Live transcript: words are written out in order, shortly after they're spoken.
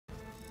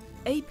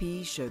AP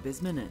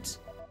Showbiz Minute.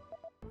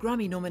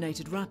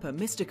 Grammy-nominated rapper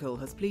Mystikal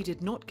has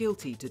pleaded not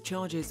guilty to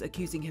charges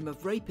accusing him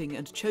of raping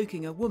and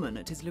choking a woman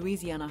at his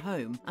Louisiana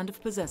home and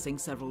of possessing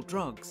several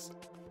drugs.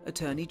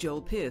 Attorney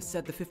Joel Pierce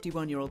said the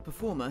 51-year-old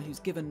performer, whose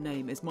given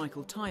name is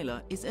Michael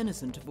Tyler, is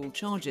innocent of all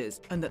charges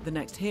and that the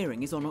next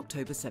hearing is on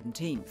October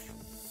 17th.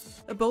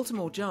 A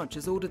Baltimore judge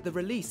has ordered the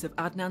release of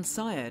Adnan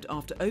Syed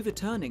after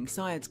overturning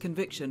Syed's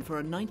conviction for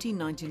a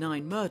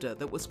 1999 murder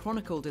that was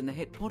chronicled in the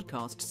hit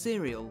podcast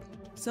Serial.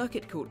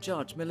 Circuit Court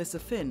Judge Melissa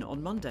Finn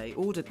on Monday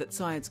ordered that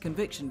Syed's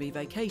conviction be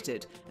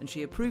vacated, and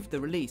she approved the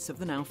release of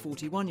the now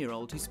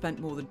 41-year-old who spent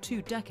more than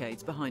 2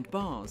 decades behind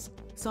bars.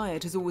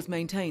 Syed has always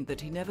maintained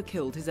that he never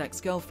killed his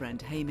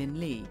ex-girlfriend Hae Min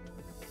Lee.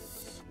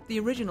 The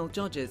original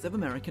judges of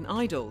American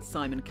Idol,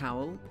 Simon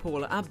Cowell,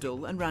 Paula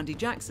Abdul and Randy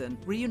Jackson,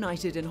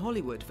 reunited in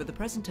Hollywood for the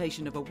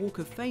presentation of a Walk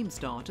of Fame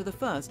star to the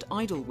first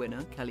Idol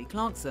winner, Kelly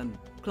Clarkson.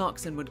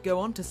 Clarkson would go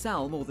on to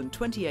sell more than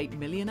 28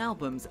 million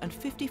albums and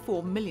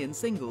 54 million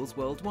singles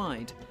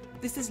worldwide.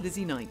 This is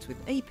Lizzie Knight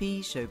with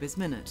AP Showbiz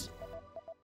Minute.